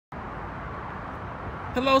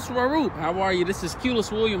Hello, Swaroop. How are you? This is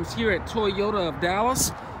Culus Williams here at Toyota of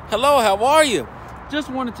Dallas. Hello, how are you? Just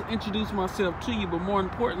wanted to introduce myself to you, but more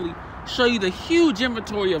importantly, show you the huge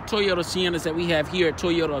inventory of Toyota Siennas that we have here at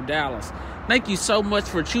Toyota of Dallas. Thank you so much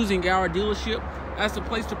for choosing our dealership as the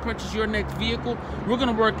place to purchase your next vehicle. We're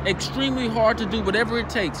going to work extremely hard to do whatever it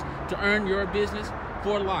takes to earn your business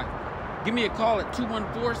for life. Give me a call at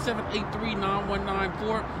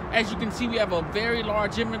 214-783-9194. As you can see, we have a very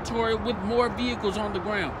large inventory with more vehicles on the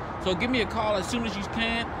ground. So give me a call as soon as you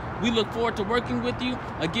can. We look forward to working with you.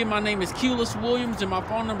 Again, my name is Culus Williams, and my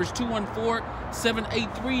phone number is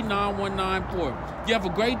 214-783-9194. You have a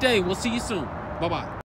great day. We'll see you soon. Bye-bye.